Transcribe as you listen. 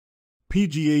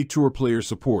PGA Tour Player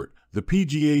Support. The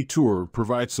PGA Tour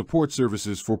provides support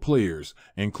services for players,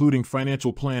 including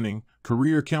financial planning,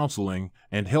 career counseling,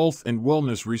 and health and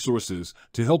wellness resources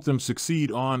to help them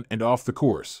succeed on and off the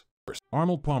course.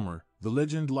 Arnold Palmer, the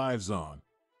legend lives on.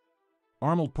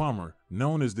 Arnold Palmer,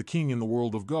 known as the king in the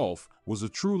world of golf, was a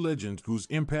true legend whose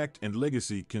impact and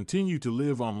legacy continue to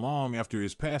live on long after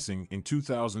his passing in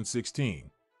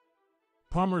 2016.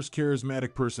 Palmer's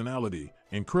charismatic personality,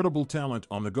 incredible talent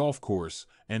on the golf course,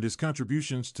 and his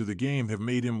contributions to the game have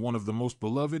made him one of the most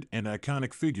beloved and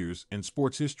iconic figures in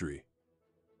sports history.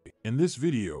 In this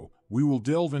video, we will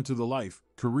delve into the life,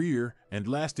 career, and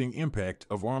lasting impact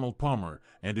of Arnold Palmer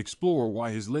and explore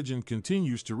why his legend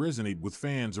continues to resonate with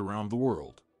fans around the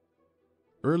world.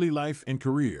 Early life and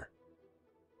career.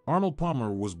 Arnold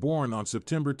Palmer was born on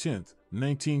September 10,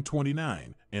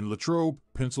 1929, in Latrobe,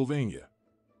 Pennsylvania.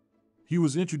 He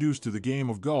was introduced to the game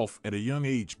of golf at a young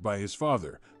age by his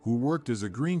father, who worked as a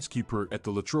greenskeeper at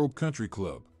the Latrobe Country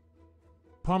Club.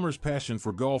 Palmer's passion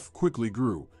for golf quickly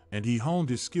grew, and he honed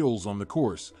his skills on the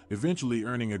course, eventually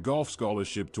earning a golf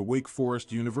scholarship to Wake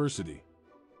Forest University.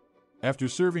 After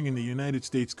serving in the United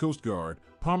States Coast Guard,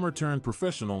 Palmer turned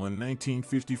professional in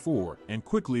 1954 and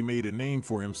quickly made a name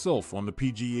for himself on the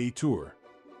PGA Tour.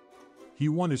 He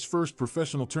won his first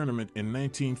professional tournament in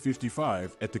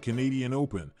 1955 at the Canadian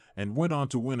Open and went on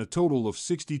to win a total of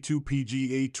 62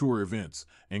 PGA Tour events,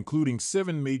 including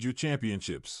 7 major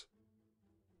championships.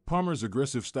 Palmer's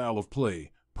aggressive style of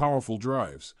play, powerful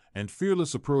drives, and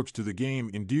fearless approach to the game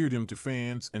endeared him to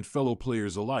fans and fellow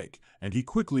players alike, and he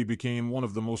quickly became one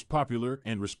of the most popular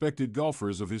and respected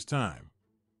golfers of his time.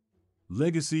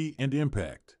 Legacy and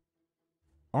impact.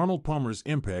 Arnold Palmer's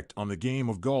impact on the game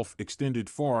of golf extended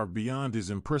far beyond his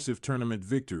impressive tournament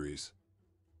victories.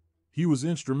 He was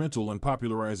instrumental in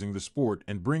popularizing the sport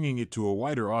and bringing it to a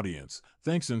wider audience,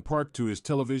 thanks in part to his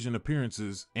television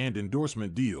appearances and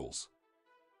endorsement deals.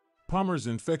 Palmer's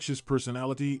infectious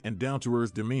personality and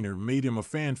down-to-earth demeanor made him a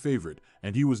fan favorite,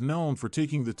 and he was known for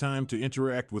taking the time to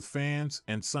interact with fans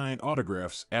and sign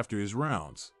autographs after his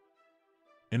rounds.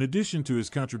 In addition to his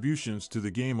contributions to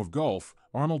the game of golf,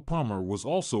 Arnold Palmer was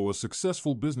also a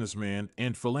successful businessman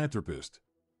and philanthropist.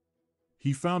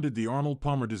 He founded the Arnold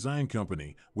Palmer Design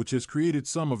Company, which has created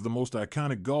some of the most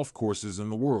iconic golf courses in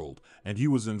the world, and he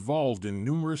was involved in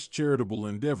numerous charitable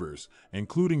endeavors,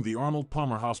 including the Arnold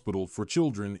Palmer Hospital for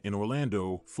Children in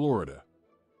Orlando, Florida.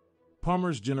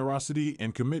 Palmer's generosity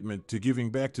and commitment to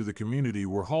giving back to the community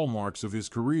were hallmarks of his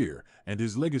career, and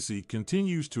his legacy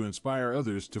continues to inspire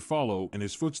others to follow in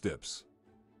his footsteps.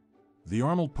 The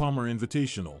Arnold Palmer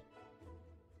Invitational.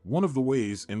 One of the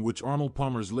ways in which Arnold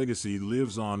Palmer's legacy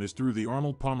lives on is through the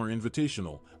Arnold Palmer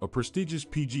Invitational, a prestigious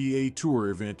PGA Tour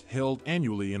event held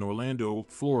annually in Orlando,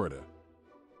 Florida.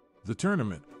 The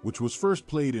tournament, which was first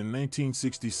played in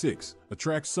 1966,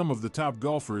 attracts some of the top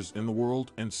golfers in the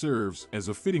world and serves as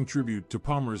a fitting tribute to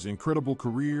Palmer's incredible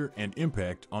career and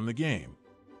impact on the game.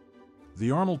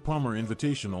 The Arnold Palmer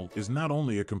Invitational is not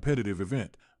only a competitive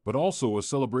event, but also a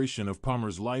celebration of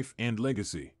Palmer's life and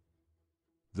legacy.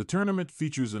 The tournament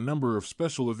features a number of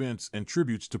special events and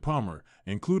tributes to Palmer,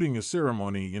 including a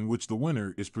ceremony in which the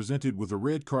winner is presented with a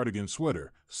red cardigan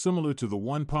sweater, similar to the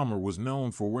one Palmer was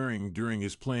known for wearing during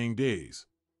his playing days.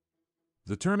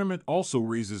 The tournament also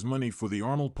raises money for the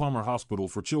Arnold Palmer Hospital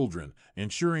for Children,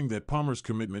 ensuring that Palmer's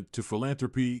commitment to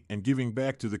philanthropy and giving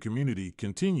back to the community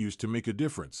continues to make a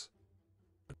difference.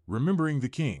 Remembering the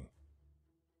king.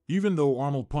 Even though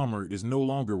Arnold Palmer is no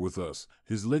longer with us,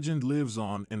 his legend lives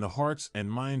on in the hearts and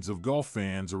minds of golf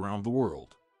fans around the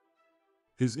world.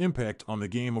 His impact on the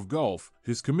game of golf,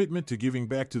 his commitment to giving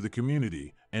back to the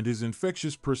community, and his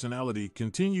infectious personality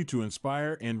continue to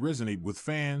inspire and resonate with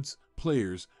fans,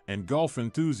 players, and golf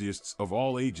enthusiasts of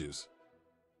all ages.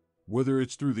 Whether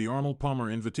it's through the Arnold Palmer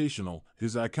Invitational,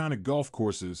 his iconic golf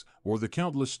courses, or the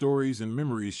countless stories and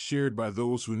memories shared by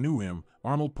those who knew him,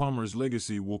 Arnold Palmer's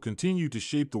legacy will continue to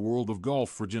shape the world of golf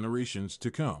for generations to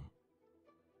come.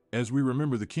 As we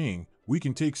remember the king, we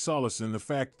can take solace in the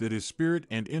fact that his spirit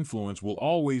and influence will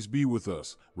always be with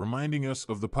us, reminding us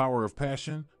of the power of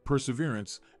passion,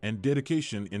 perseverance, and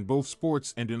dedication in both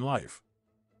sports and in life.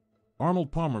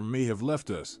 Arnold Palmer may have left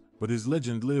us, but his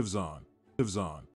legend lives on.